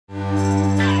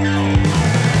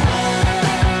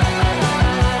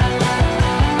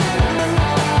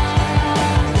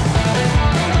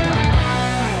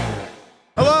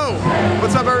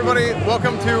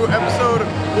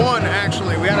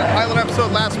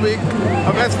week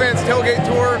of Esfand's Tailgate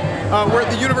Tour. We're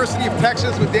at the University of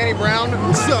Texas with Danny Brown.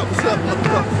 What's up? What's up?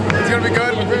 It's gonna be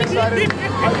good. We're very excited.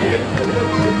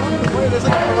 There's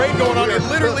like a parade going on. It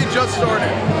literally just started.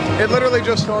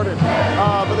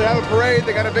 But they have a parade.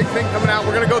 They got a big thing coming out.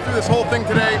 We're gonna go through this whole thing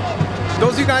today.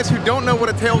 Those of you guys who don't know what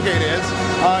a tailgate is,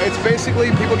 it's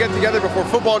basically people get together before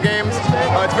football games.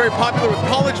 It's very popular with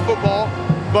college football,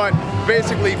 but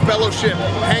basically fellowship,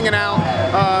 hanging out.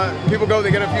 People go,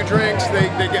 they get a few drinks, they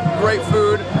get great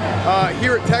food.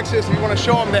 Here at Texas, if you want to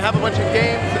show them, they have a bunch of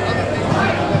games and other things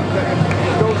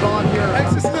that goes on here.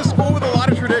 Texas is a school with a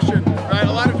lot of tradition, right?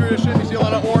 A lot of tradition. You see a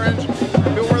lot of orange.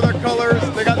 People wear their colors.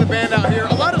 They got the band out here.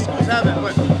 A lot of schools have it,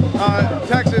 but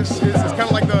Texas is kind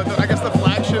of like I guess the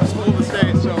flagship school of the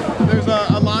state. So there's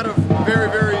a lot of very,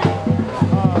 very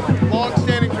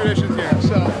long-standing traditions here.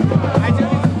 So I do.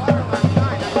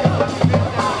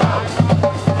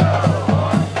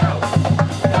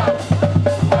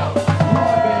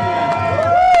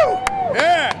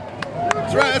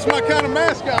 That's my kind of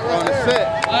mascot right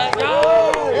there. Let's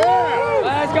go! Yeah!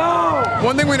 Let's go!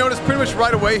 One thing we noticed pretty much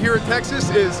right away here in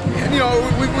Texas is, you know,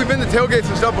 we've been to tailgates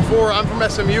and stuff before. I'm from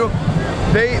SMU.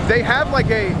 They have like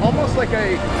almost like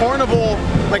a carnival,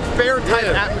 like fair type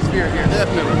atmosphere here.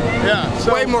 Definitely. Yeah.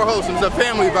 So way more wholesome. It's a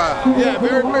family vibe. Yeah,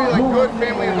 very, very like good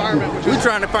family environment. Which We're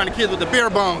trying to find the kids with the beer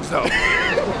bongs though.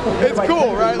 It's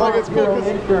cool, right? Like it's cool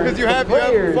because you have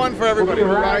fun for everybody,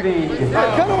 right?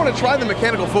 I kind of want to try the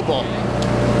mechanical football.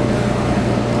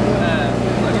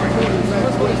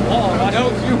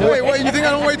 Wait, you think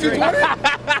I don't weigh 220?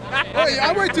 Wait,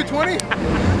 I weigh 220?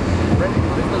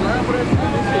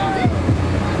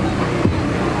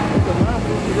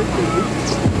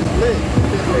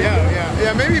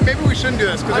 Yeah, maybe we shouldn't do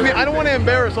this, because I mean, I don't want to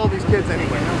embarrass all these kids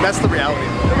anyway. That's the reality.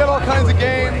 They got all kinds of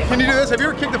games. Can you do this? Have you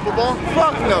ever kicked a football?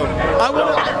 Fuck no. I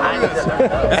want to do this.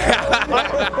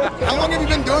 How long have you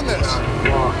been doing this?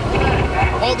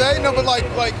 All day? No, but like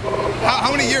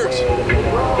how many years?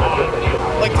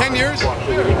 Like 10 years?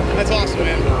 That's awesome,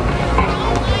 man.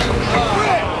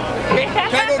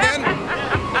 Can I go again?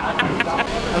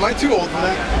 Am I too old for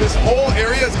that? This whole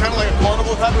area is kind of like a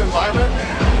carnival type of environment.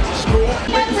 It's cool.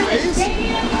 Wait, phase?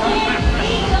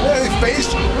 Yeah, they phase.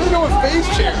 What are they doing with phase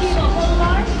chairs?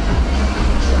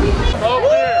 Oh,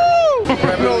 woo! Right in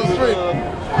the middle of the street.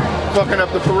 Fucking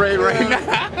up the parade right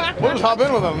now. We'll just hop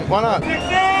in with them. Why not?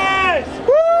 Texas!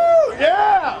 Woo!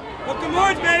 Yeah! Welcome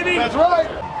North, baby! That's right.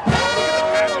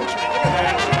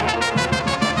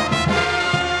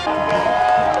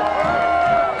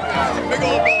 Big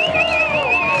old.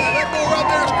 Yeah, that bull right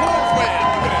there is corn fed.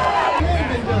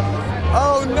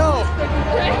 Oh no.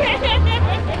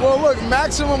 Well, look,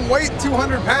 maximum weight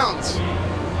 200 pounds.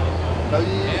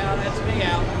 Yeah, that's me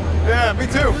out. Yeah, me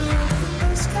too.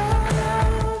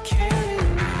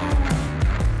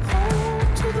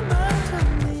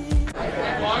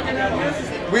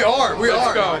 We are.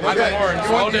 Let's go. Okay.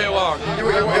 All day long. You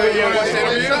want to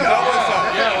interview?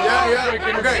 Yeah.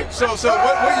 Okay. So what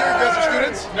year you guys are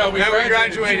students? No, we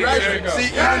graduated. See,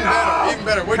 even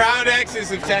better. Proud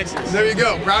X's of Texas. There you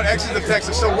go. Proud X's of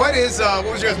Texas. So what was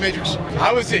your guys' majors?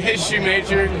 I was a history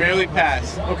major, barely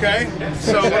passed. Okay.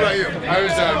 So what about you? I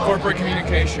was corporate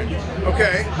communication.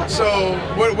 Okay. So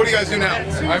what do you guys do now?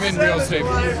 I'm in real estate.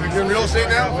 You're in real estate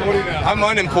now? What do you now? I'm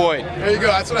unemployed. There you go.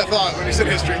 That's what I thought when you said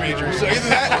history major. So either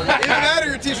that or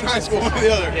you're teaching high school, one or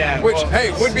the other. Yeah. Which,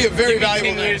 hey, would be a very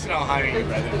valuable 10 years and I'll hire you,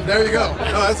 brother. There you go.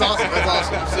 No, that's awesome. That's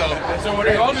awesome. So what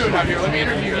are y'all doing out here? Let me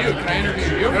interview you. Can I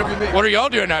interview you? What are y'all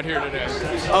doing out here today?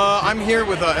 I'm here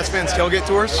with Esfand's Tailgate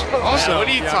Tours. Also, what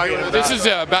are you talking about? This is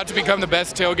about to become the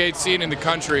best tailgate scene in the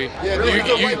country. Yeah, this is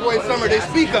the lightweight summer they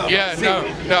speak of. Yeah,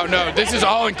 no. This is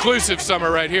all-inclusive summer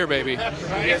right here, baby.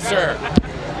 Yes, sir.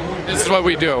 This is what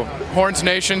we do. Horns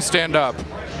Nation, stand up.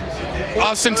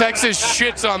 Austin, Texas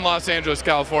shits on Los Angeles,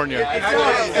 California.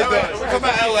 We're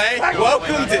about LA.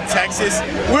 Welcome to Texas.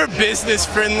 We're business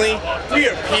friendly. We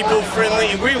are people friendly,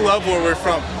 and we love where we're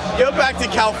from. Go back to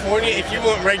California if you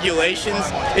want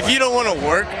regulations. If you don't want to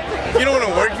work, if you want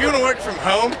to work from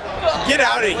home, get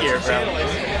out of here, bro.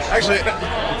 Actually,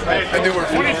 I do work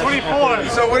from 2024.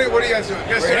 So what are you guys doing?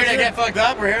 We're here to get fucked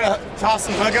up. We're here to toss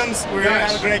some hook'ems. We're here to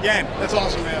have a great game. That's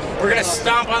awesome, man. We're gonna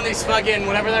stomp on these fucking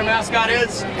whatever their mascot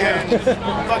is and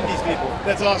fuck these people.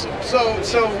 That's awesome.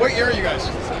 So what year are you guys?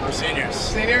 We're seniors.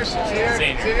 Seniors?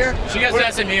 Senior. She got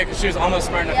to SMU because she was almost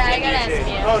smart enough to get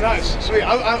SMU. Oh, nice. Sweet.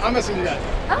 I'm a SMU guy.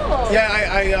 Oh.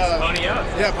 Yeah, Pony up.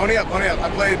 Yeah, pony up. I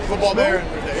played football there.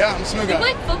 Yeah, I'm a smooth guy. You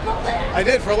played football then? I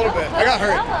did for a little bit. I got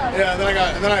hurt. Oh. Yeah,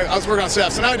 then I was working on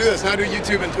staff. So now I do this. Now I do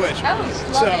YouTube and Twitch. Oh,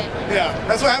 so love it. yeah,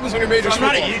 that's what happens when you're major. I'm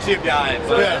not a football. YouTube guy.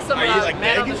 So Yeah. is this some Are you like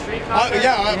man on big? the street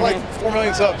Yeah, I have like 4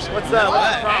 million subs. What's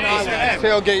that?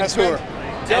 Tailgate tour.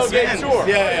 Tailgate tour.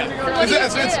 Yeah. What do you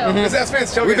It's do?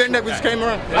 Esfand's tailgate. We just came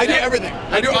around. I do everything.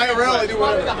 I do IRL. I do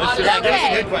whatever.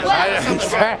 Okay. Well, Ask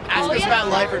us about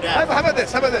life or death. How about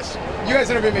this? How about this? You guys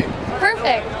interview me.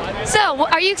 perfect. So,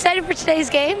 are you excited for today's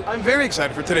game? I'm very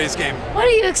excited for today's game. What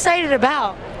are you excited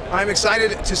about? I'm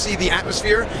excited to see the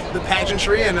atmosphere, the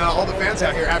pageantry, and all the fans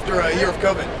out here after a year of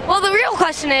COVID. Well, the real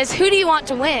question is, who do you want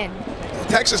to win?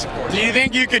 Texas, of course. Do you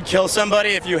think you could kill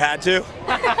somebody if you had to?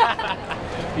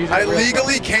 I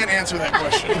legally can't answer that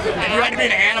question. If you had to be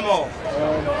an animal,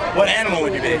 what animal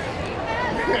would you be?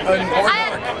 An orc.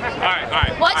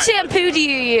 Alright. What shampoo do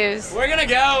you use? We're gonna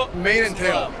go. Mane and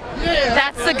tail.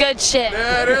 That's the good shit.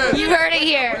 Yeah, it is. You heard it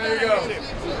here. There you go.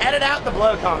 Edit out the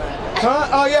blow comment. Huh?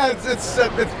 Oh yeah, it's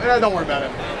don't worry about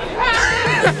it.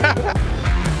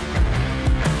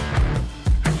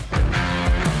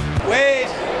 Wait.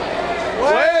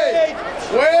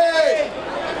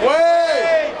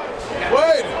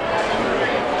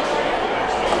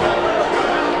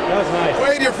 That was nice.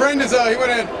 Wade, your friend is he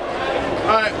went in.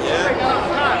 Alright.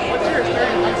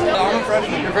 I'm a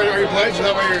freshman. Your friend, are you pledged? Is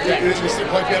that why you're still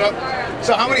pledging it up?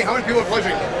 So how many people are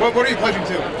pledging? What are you pledging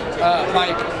to?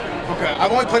 Mike. Okay.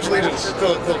 I've only pledged allegiance to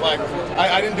the flag before.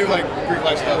 I didn't do like Greek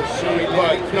life stuff.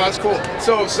 But no, that's cool.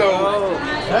 So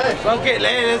hey. Okay,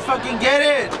 let's fucking get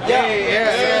it. Yeah.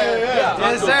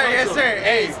 Yes, sir.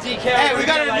 Hey, we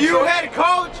got a new head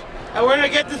coach, and we're gonna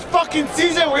get this fucking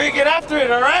season. We're gonna get after it,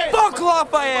 all right? Fuck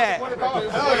Lafayette.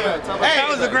 Hell yeah. Hey, that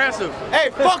was aggressive. Hey,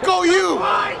 fuck OU.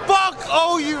 Fuck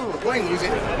OU. Playing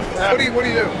music. What do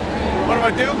you do? What do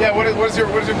I do? Yeah. What is your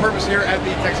purpose here at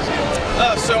the Texas game?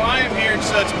 So I am here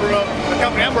just to promote the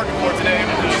company I'm working for today,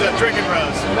 which is Drinking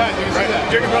Bros. Nice, you can see that.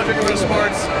 Drinking Bros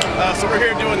Sports. So we're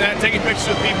here doing that, taking pictures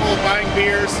with people, buying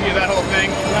beers, that whole thing.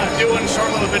 Doing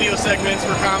short little video segments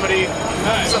for comedy,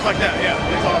 stuff like that. Yeah,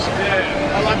 it's awesome.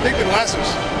 Yeah. I'm thinking glasses.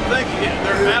 Thank you. Yeah,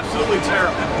 they're absolutely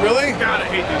terrible. Really? God, I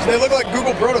hate these. They look like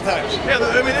Google prototypes. Yeah,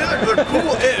 they're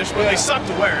cool-ish, but they suck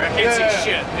to wear. I can't see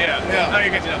shit. Yeah. Yeah. No, you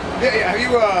can't see nothing. Yeah. Have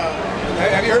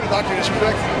you heard of Dr.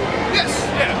 Disrespect? Yes.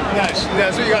 Yeah. Nice. Yeah,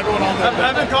 that's what you got going on there.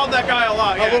 I've been called that guy a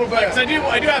lot. Yeah. A little bit. Like, 'cause I do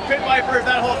have pit vipers,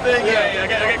 that whole thing. Yeah. I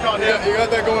get called Yeah, you got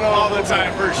that going on all the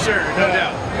time for sure, no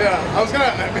doubt. Yeah, I was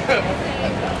gonna.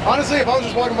 Honestly, if I was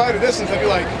just walking by at a distance, I'd be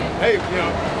like, hey,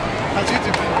 how's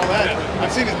YouTube been? All that.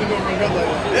 I've seen it's been doing real good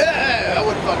lately. Yeah, I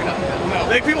wouldn't fucking know. No.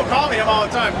 Like people call me him all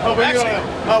the time. Oh, but you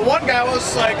actually, one guy was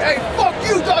like, "Hey, fuck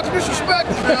you, Dr. Disrespect,"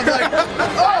 and I was like,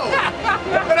 "Oh,"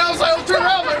 and I was like, "I'll turn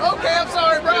around, like, okay, I'm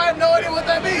sorry, bro, I have no idea what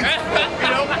that means."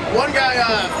 One guy,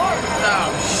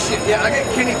 oh shit, yeah, I get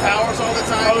Kenny Powers all the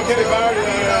time. Oh, Kenny Powers,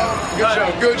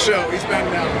 yeah. Good show. He's been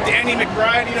down. Danny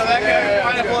McBride, you know that guy, Yeah.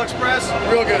 Pineapple Express.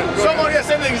 Real good. Someone,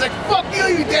 same thing. He's like, "Fuck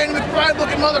you, Danny McBride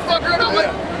looking motherfucker," and I'm like,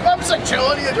 I'm just like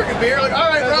chilling, drinking beer, like, all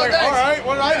right, bro, Like, thanks. all right,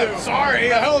 what did I do? Sorry.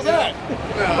 The hell is that?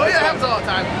 Well, yeah, it happens all the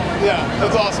time. Yeah,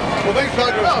 that's awesome. Well, thanks for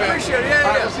talking to us, man. Appreciate it. Yeah, All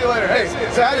right, yeah. we'll see you later. Hey,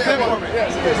 so how do you for me?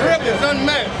 Drip is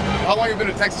unmet. How long have you been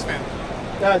a Texas fan?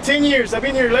 10 years. I've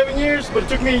been here 11 years, but it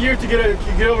took me a year to get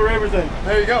over everything.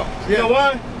 There you go. You know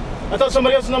why? I thought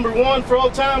somebody else was #1 for all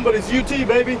time, but it's UT,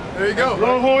 baby. There you go.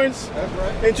 Longhorns. That's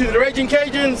right. Into the Raging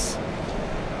Cajuns.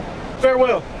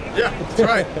 Farewell. Yeah, that's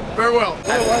right. Farewell.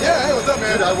 Yeah, hey, what's up,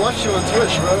 man? Dude, I watched you on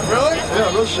Twitch, bro. Really?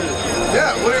 Yeah, real shit.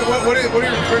 Yeah. What are your favorite?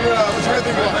 What's your favorite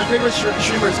thing? My favorite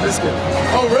streamer is Biscuit.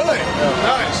 Oh, really?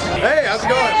 Nice. Hey, how's it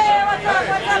going?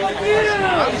 What's up with you?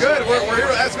 I'm good. We're here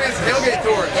with Esfand's Tailgate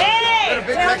tour. Hey, We're a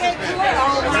big Texas fan.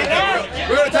 oh my God.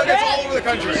 We're going to tailgates all over the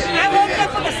country. I woke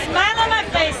up with a smile on my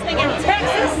face thinking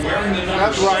Texas.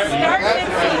 That's right.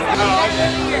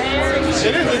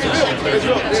 It is. It's real. It's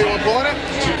real. You want to pull on it?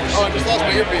 Oh, I just lost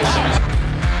my earpiece.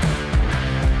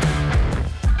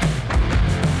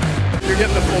 You're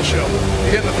getting the full show.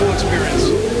 You're getting the full experience.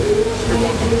 You're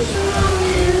welcome.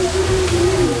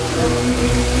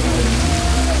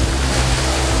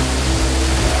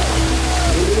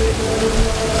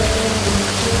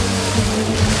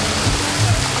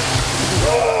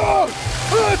 Oh,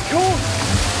 that's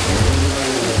cool.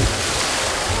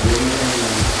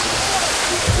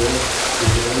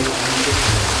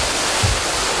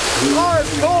 Oh,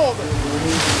 it's cold.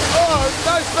 Oh, it's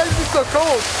nice. Makes me so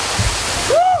cold.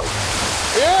 Woo!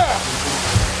 Yeah.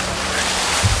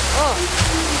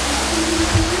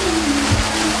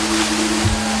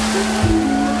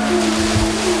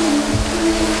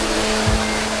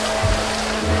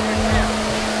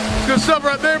 Good stuff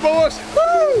right there, boys.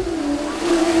 Woo!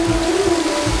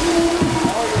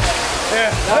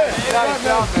 I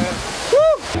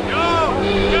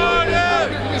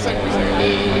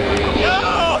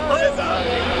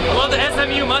love the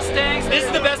SMU Mustangs. This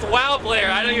is the best WoW player.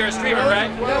 I know you're a streamer,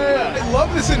 right? Yeah. I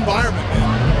love this environment,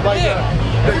 man. Like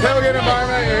the tailgate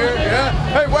environment. You're here. Yeah.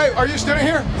 Hey, wait. Are you a student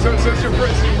here? So it's your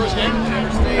first game?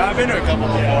 I've been to a couple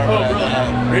before, but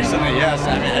recently, yes.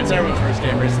 I mean, it's everyone's first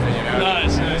game recently, you know.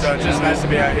 Nice. So it's just nice to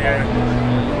be out here,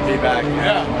 be back,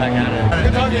 back at it.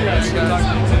 Good talking to you guys. Good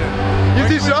talking to you too.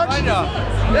 UT sucks? I know.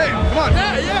 Hey, come on.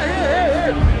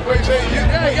 Yeah. Wait, say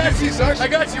UT sucks? I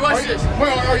got you. Watch this.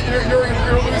 Well, you're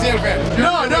a Louisiana fan.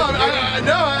 No,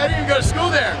 I didn't even go to school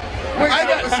there. Wait,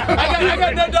 I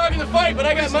got no dog in the fight, but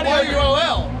I got money on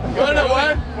ULL. You wanna know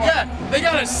what? Yeah, they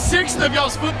got a sixth of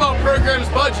y'all's football program's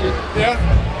budget. Yeah.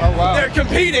 Oh wow. They're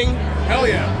competing. Hell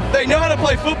yeah. They know how to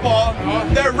play football.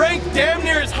 They're ranked damn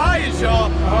near as high as y'all,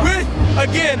 with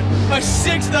again a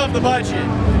sixth of the budget.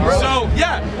 Really? So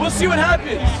yeah, we'll see what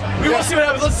happens. We will see what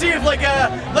happens. Let's see if like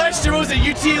last year was it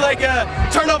UT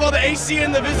turned off all the AC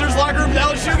in the visitors locker room for the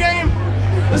LSU game.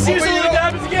 Let's see if something like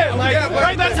that happens again. Like,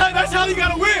 right? That's how you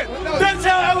gotta win. That's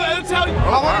how.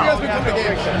 How long have you guys been coming to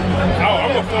games? Oh,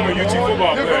 I'm a former UT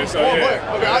football player, so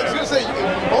yeah. Okay, I was gonna say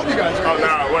both of you guys. Oh,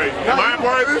 nah, wait. Am I a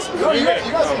part of this? No, you guys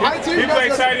high too. He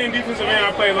played tight end, defensive end.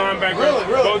 I played linebacker.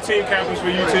 Really? Both team captains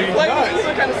for UT. Nice.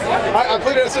 I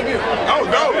played at SMU. Oh,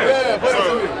 dope. Yeah, I played at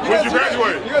SMU. When'd you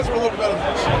graduate? You guys were a little bit better than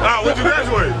us. When'd you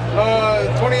graduate?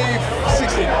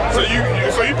 2016. So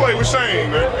you played with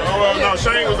Shane, man? Oh, well, no,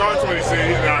 Shane was on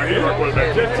 26. Nah, he was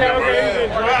quarterback.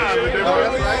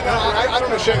 I don't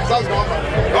know shit because I was gone.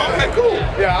 Okay, cool.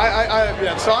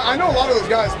 Yeah, so I know a lot of those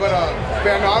guys, but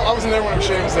man, no, I wasn't there when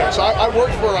Shane was there. So I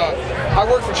worked for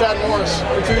Chad Morris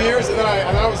for 2 years, and then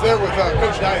I was there with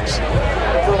Coach Dykes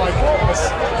for like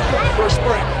for a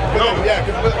spring. But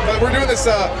we're doing this.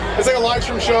 It's like a live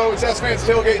stream show. It's Esfand's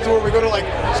Tailgate tour. We go to like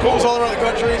schools all around the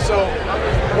country. So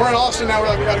we're in Austin now. We're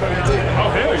like, we gotta go to UT. Oh,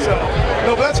 hell yeah. So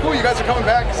no, but that's cool. You guys are coming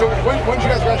back. So when did you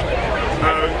guys graduate?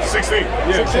 16.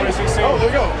 Yeah, 2016. Oh, there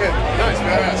you go. Okay, nice,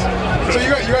 badass. So you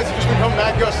guys have just been coming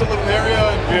back. You guys still live in the area?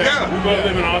 Yeah, we both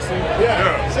live in Austin.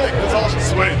 Yeah. Sick. That's awesome.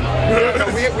 Sweet.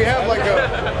 we have like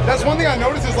that's one thing I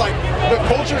noticed is like the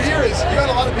culture here is you got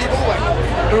a lot of people like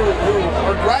who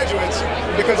are graduates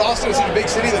because Austin is such a big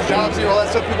city. The jobs here, all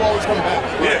that stuff. People always come back.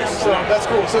 Yes. So that's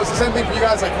cool. So it's the same thing for you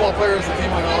guys, like football players, the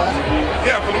team, like all that.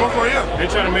 Yeah, for the most part, yeah. They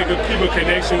try to keep a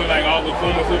connection with like all the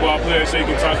former football players, so you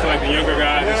can talk to like the younger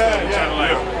guys and stuff. Try to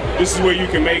like. This is where you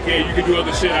can make it. You can do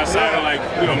other shit outside of like,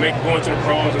 you know, going to the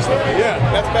pros and stuff like that. Yeah,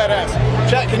 that's badass.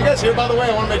 Chat, can you guys hear, by the way?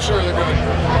 I want to make sure they're good.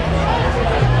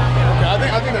 Okay,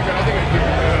 I think they're good. I think they're good.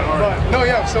 But no,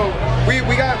 yeah. So we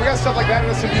got stuff like that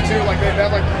in SMU too. Like they have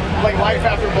like life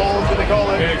after balls, what they call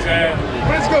it. Yeah, exactly.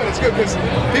 But it's good. It's good because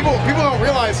people don't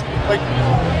realize like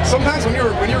sometimes when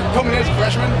you're coming in as a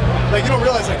freshman, like you don't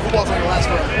realize like football's not gonna last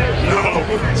forever. No.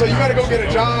 So you got to go get a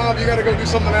job. You got to go do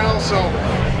something else. So.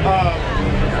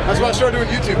 That's why I started doing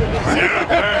YouTube. Yeah,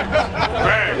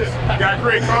 facts. Got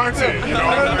great content, you know.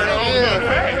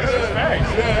 Facts.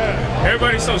 Yeah.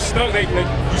 Everybody's so stuck, you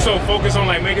so focused on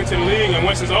like making it to the league, and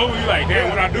once it's over, you're like, damn,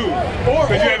 what I do?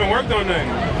 Because you haven't worked on nothing.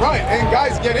 Right, and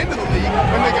guys get into the league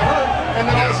and they get hurt, and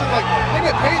then all of a sudden, like, they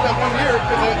get paid that 1 year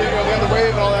because they have the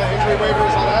waive and all that, injury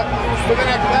waivers, all that. But then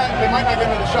after that, they might not get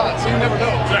another shot, so you never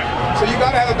know. Exactly. So you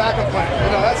got to have a backup plan.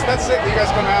 You know, that's sick that you guys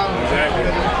come out. Exactly.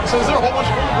 So is there a whole bunch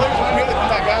of players around here that come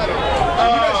back out? You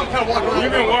guys just kind of walk around.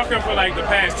 We've been walking for like the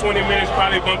past 20 minutes,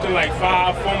 probably bumped into like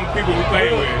 5 former people we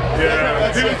played with.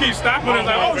 Yeah. People keep stopping us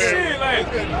like, oh shit, like.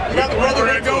 You got the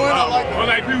brotherhood going. I like it. Or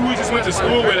like people we just went to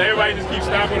school with, everybody just keeps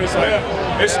stopping us like.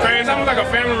 It's strange. It's almost like a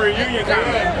family reunion kind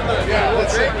of. Yeah,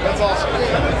 that's sick. That's awesome.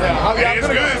 Yeah, it's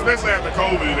good, especially after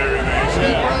COVID and everything.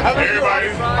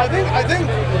 Everybody. I think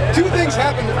 2 things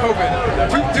happened with COVID.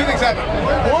 Two things happened.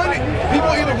 One, people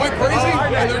either went crazy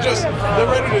and they're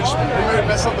ready to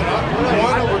mess something up.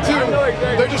 One, or 2,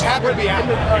 they're just happy to be out.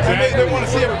 And they want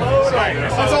to see everybody.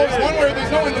 So it's always one where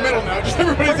there's no in the middle now. Just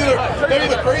everybody's they're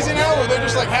either crazy now or they're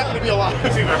just like happy to be alive.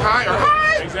 It's either high or high.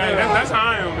 Exactly. That's how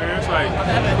I am, man. It's like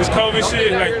this COVID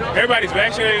shit. Like everybody's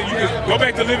vaccinated. You can go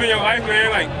back to living your life,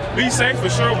 man. Like be safe for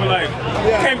sure, but like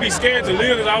you can't be scared to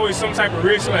live. There's always some type of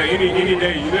risk. Like any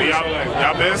day you live.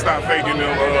 Y'all better stop faking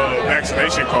them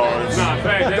vaccination cards. Nah,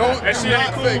 fact. That shit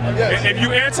ain't cool. If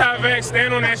you anti-vax,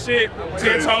 stand on that shit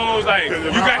 10 toes. Like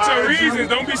you got your reasons.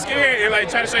 Don't be scared and like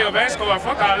try to show your vax card.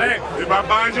 Fuck all that. If I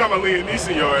find you, I'm gonna leave a niece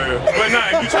in your ass. But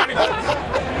nah, if you trying to.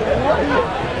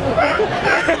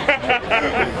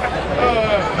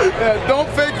 Don't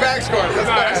fake vax cards.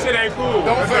 That shit ain't cool.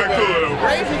 Don't fake that. Cool.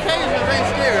 Raising Cajuns ain't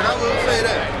scared. I will say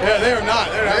that. Yeah, they are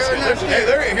not. They're not scared. not scared. Hey,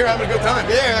 they're here having a good time.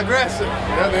 They're aggressive.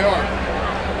 Yeah, they are.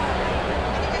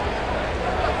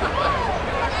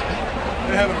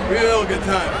 They're having a real good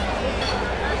time.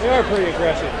 They are pretty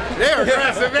aggressive. They're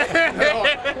aggressive, man.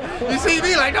 You see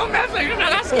me like, don't mess with me. You're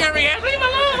not that scary ass. Leave me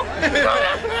alone.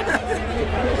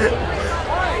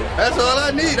 That's all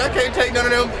I need. I can't take none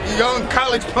of them young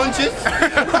college punches.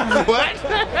 What?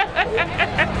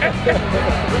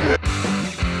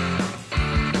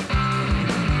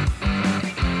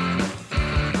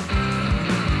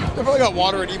 They probably got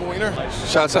water at Evil Wiener.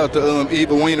 Shouts out to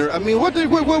Evil Wiener. I mean, what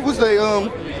was they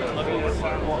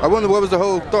I wonder what was the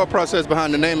whole thought process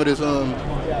behind the name of this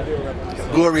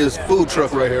glorious food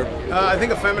truck right here. I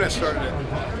think a feminist started it.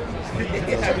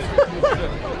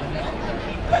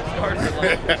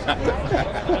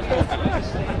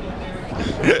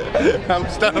 I'm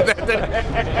stunned at that.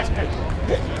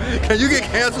 Can you get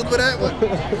canceled for that one?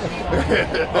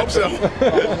 Hope so.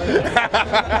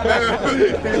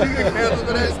 Can you get canceled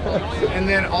for that? And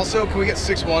then also, can we get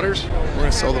 6 waters? We're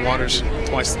gonna sell the waters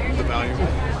twice the value.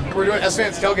 We're doing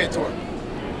Esfand's Tailgate tour.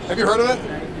 Have you heard of it?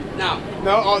 No.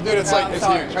 No? Oh, dude, it's like, it's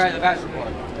huge. Try the basketball.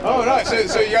 Oh, nice.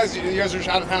 So you guys are just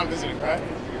out of town visiting, right?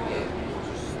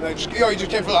 You just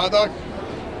came for the hot dog?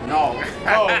 No.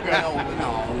 Oh, okay.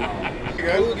 No. You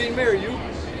good? Who's getting married? You?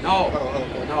 No. Oh,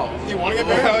 okay. No. You want to get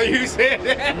married? Oh, you said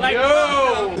that. Like,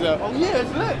 no. Oh yeah,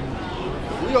 it's lit.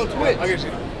 We on Twitch. I get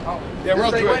you. Yeah, we're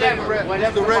on Twitch. Whatever.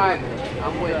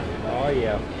 I'm with. Oh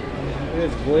yeah.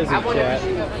 It's Blizzy, chat.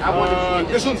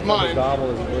 This one's mine.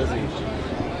 Gobble is Blizzy.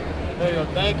 There you go.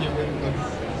 Thank you.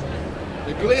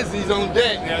 The Glizzy's on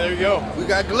deck. Yeah, there you go. We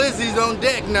got Glizzy's on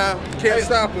deck now. Can't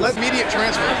stop us. Let's immediate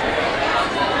transfer.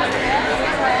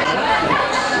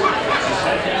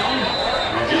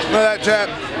 Look at that, chat.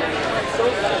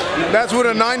 That's what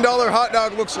a $9 hot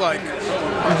dog looks like.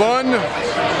 Bun,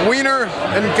 wiener,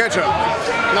 and ketchup.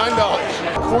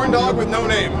 $9. Corn dog with no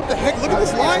name. What the heck? Look at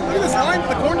this line. Look at this line for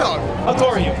the corn dog. How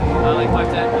tall are you? Like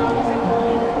 5'10".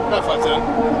 Not 5'10".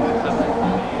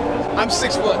 I'm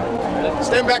 6 foot.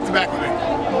 Stand back to back with me.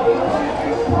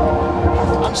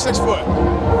 I'm 6 foot.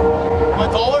 Am I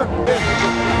taller?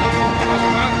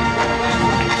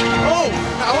 Oh,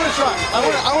 I want to try. I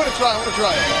want to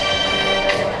try.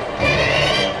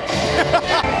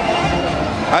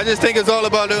 I just think it's all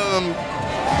about the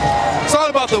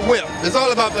whip. It's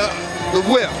all about the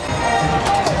whip.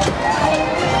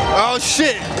 Oh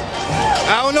shit!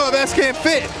 I don't know if that can't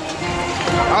fit.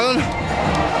 I don't.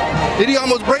 Did he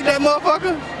almost break that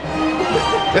motherfucker?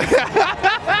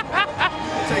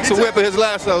 It's a whip of his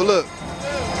lasso. Look,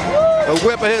 a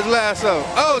whip of his lasso.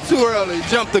 Oh, too early.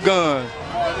 Jump the gun.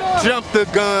 Jump the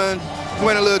gun.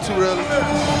 Went a little too early.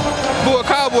 Full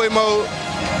cowboy mode.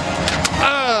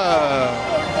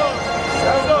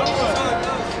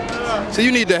 So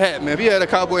you need the hat, man. If he had a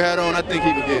cowboy hat on, I think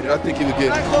he would get it.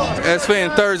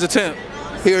 Esfand third attempt.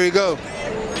 Here he go.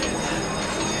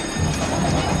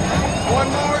 One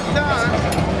more time.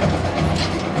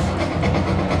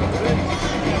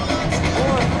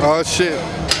 Oh shit.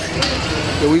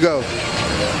 Here we go.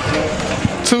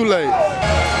 Too late.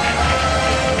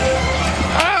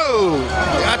 Oh!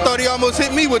 I thought he almost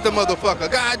hit me with the motherfucker.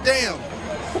 God damn.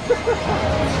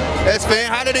 Esfand,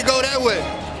 how did it go that way?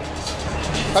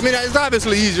 I mean, it's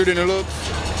obviously easier than it looks.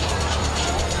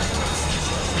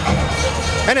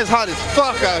 And it's hot as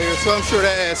fuck out here, so I'm sure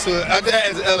that adds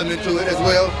an element to it as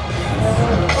well.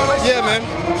 Yeah, man.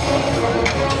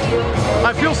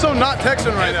 I feel so not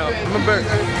Texan right now. I'm embarrassed.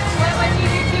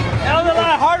 That was a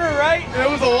lot harder, right? It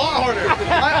was a lot harder.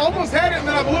 I almost had it and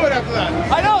then I blew it after that.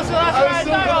 I know, so that's what I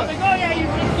thought. I was like, oh yeah,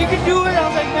 you can do it. I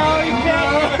was like, no, you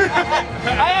can't.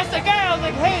 I asked the guy, I was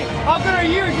like, hey, how good are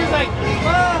you? He was like,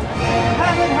 well,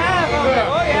 half and half. I was like,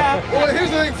 oh yeah. Well,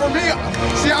 here's the thing for me.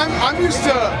 See, I'm used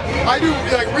to, I do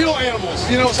like real animals,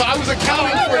 you know, so I was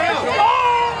accounting for it.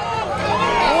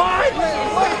 What?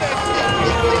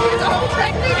 It's all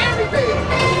technique, everything.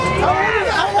 It's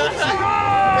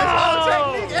all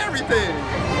technique, everything.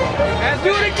 Let's do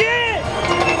it again.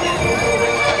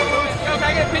 Yo, can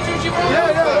I get a picture with you, bro? Yeah,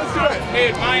 let's do it.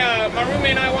 Hey, my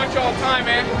roommate and I watch you all the time,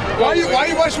 man. Why you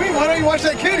watch me? Why don't you watch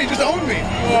that kid? He just owned me.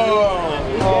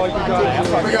 Oh, you got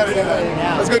it. We gotta do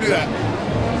that. Let's go do that.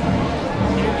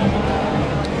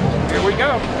 Here we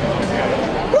go.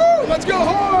 Woo! Let's go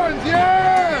horns!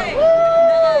 Yeah!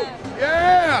 Woo!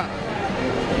 Yeah!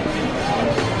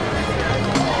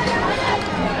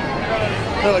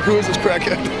 They're like, who is this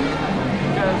crackhead?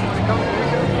 There we go.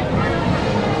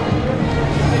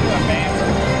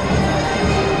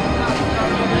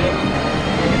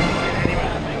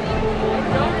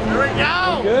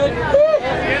 Good?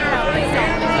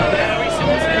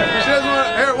 She doesn't want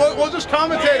to, here, we'll just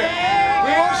commentate it.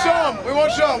 We won't show him. We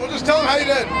won't show him. We'll just tell him how you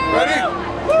did. Ready?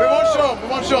 We won't show him. We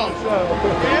won't show him.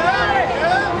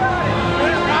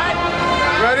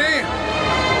 Ready?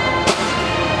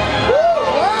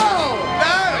 Wow!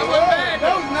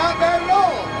 That was not bad at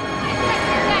all.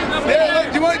 Yeah,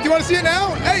 look, do you want to see it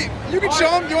now? Hey, you can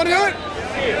show him. Do you want to do it?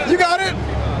 You got it.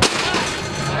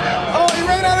 Oh, you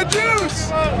ran out of juice.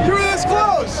 You were this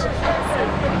close. You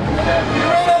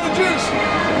ran out of juice.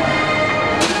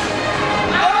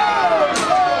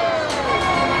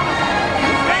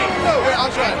 I'll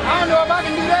try. I don't know if I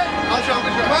can do that. I'll try.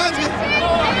 Mine's good.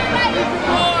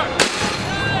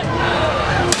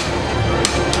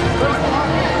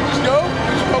 Just go.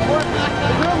 Just go for it.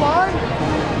 Is there a line?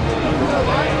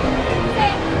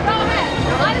 Hey, go ahead.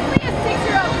 Honestly, a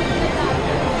 6-year-old.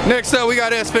 Next up, we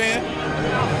got Esfand.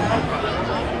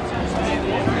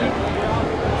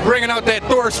 Bringing out that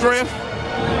Thor strength.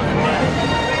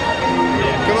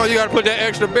 Come on, you gotta put that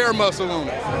extra bear muscle on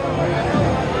it.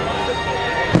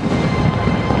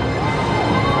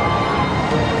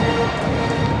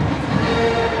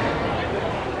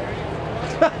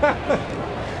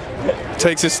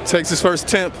 takes his first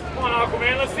attempt. Come on,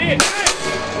 Aquaman, let's see it.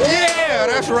 Yeah,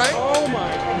 that's right. Oh my.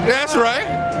 That's right.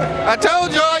 I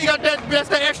told y'all, you got that's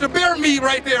that extra bear meat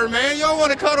right there, man. You don't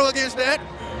want to cuddle against that.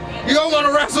 You don't want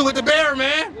to wrestle with the bear,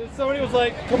 man. Somebody was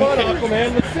like, come on,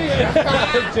 Aquaman, let's see it.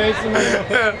 Jason.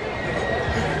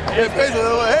 Hey,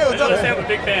 what's up? I'm a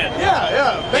big fan.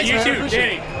 Yeah. Thanks, you man. too,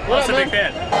 Danny. Also a big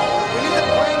fan. We need to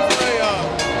plan for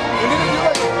we need to do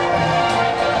like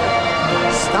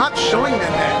stop showing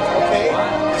them that, okay?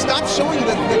 Stop showing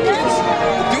the kids.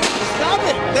 Dude, stop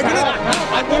it. They're gonna.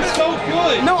 They're so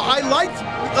good. No, I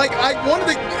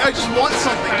just want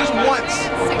something, just once,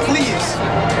 please.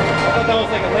 I thought that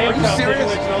was like a lamb chop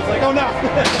situation. I was like, oh no.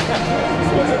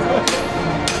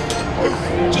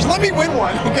 Just let me win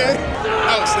one, okay?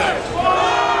 That was sad.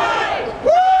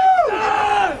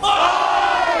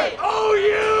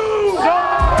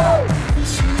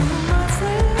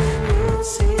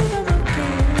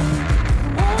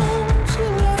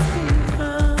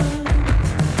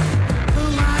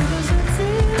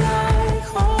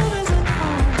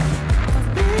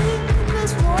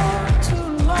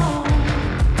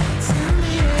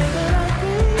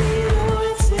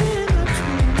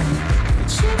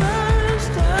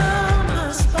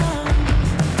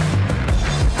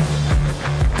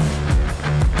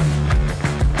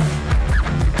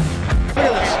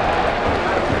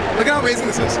 Look how amazing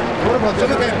this is. What about the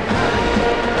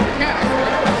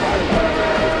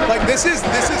Like this is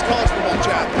college football,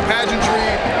 chat. The pageantry,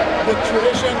 the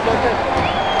tradition. Look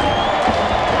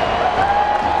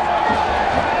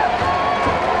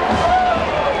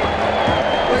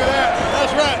at that.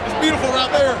 That's right. It's beautiful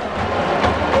right there.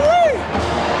 Woo!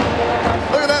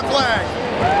 Look at that flag.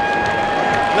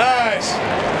 Nice.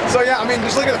 So yeah, I mean,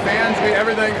 just look at the fans. I mean,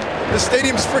 everything. The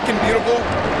stadium's freaking beautiful.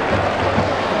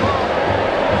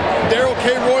 Darrell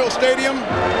K. Royal Stadium.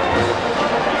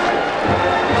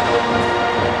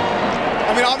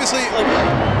 I mean, obviously, like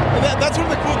that's one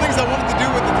of the cool things I wanted to do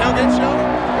with the Tailgate show.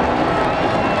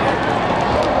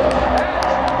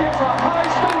 It's a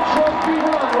Heisman Trophy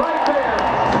run right there.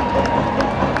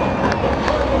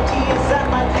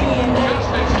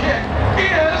 Justin's kick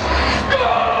is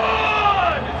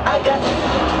good. I got you.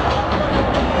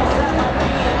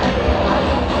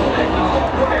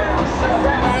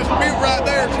 That's me right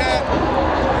there, chat.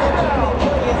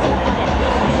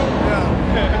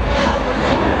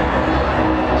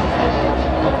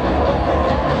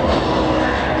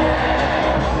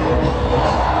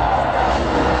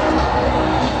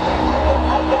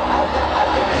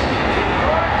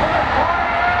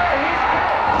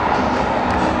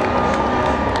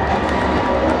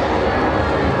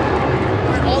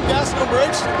 All gas, no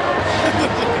brakes.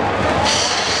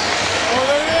 Oh,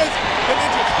 there it is.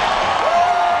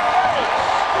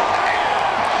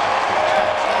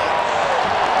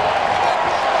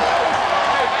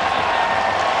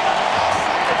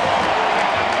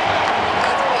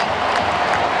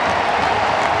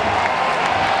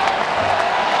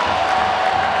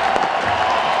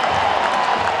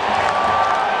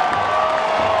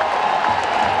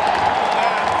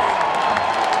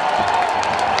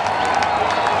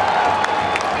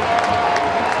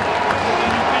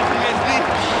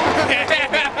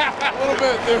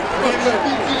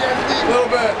 A little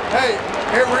bit. Hey,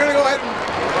 here, we're going to go ahead and,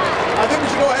 I think we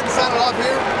should go ahead and sign it off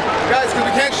here. Guys, because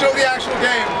we can't show the actual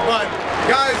game. But,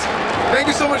 guys, thank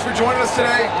you so much for joining. joining us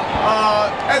today.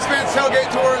 Esfand Tailgate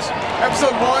Tours,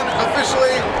 episode 1,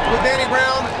 officially with Danny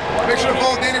Brown. Make sure to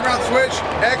follow Danny Brown's Twitch,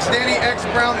 Danny X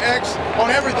Brown X,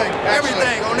 on everything.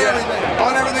 Everything, on everything.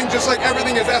 On everything, just like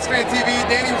everything is EsfandTV.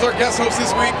 Danny was our guest host this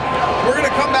week. We're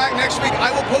gonna come back next week. I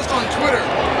will post on Twitter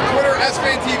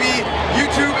EsfandTV,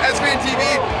 YouTube EsfandTV.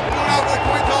 Going out for the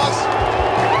coin toss.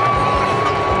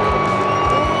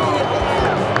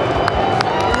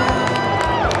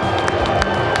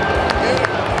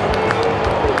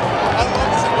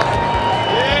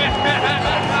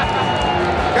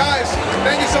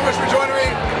 Thank you so much for joining me.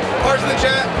 Hearts in the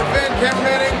chat for Finn,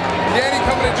 cameramanning, Danny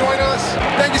coming to join us.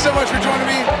 Thank you so much for joining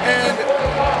me, and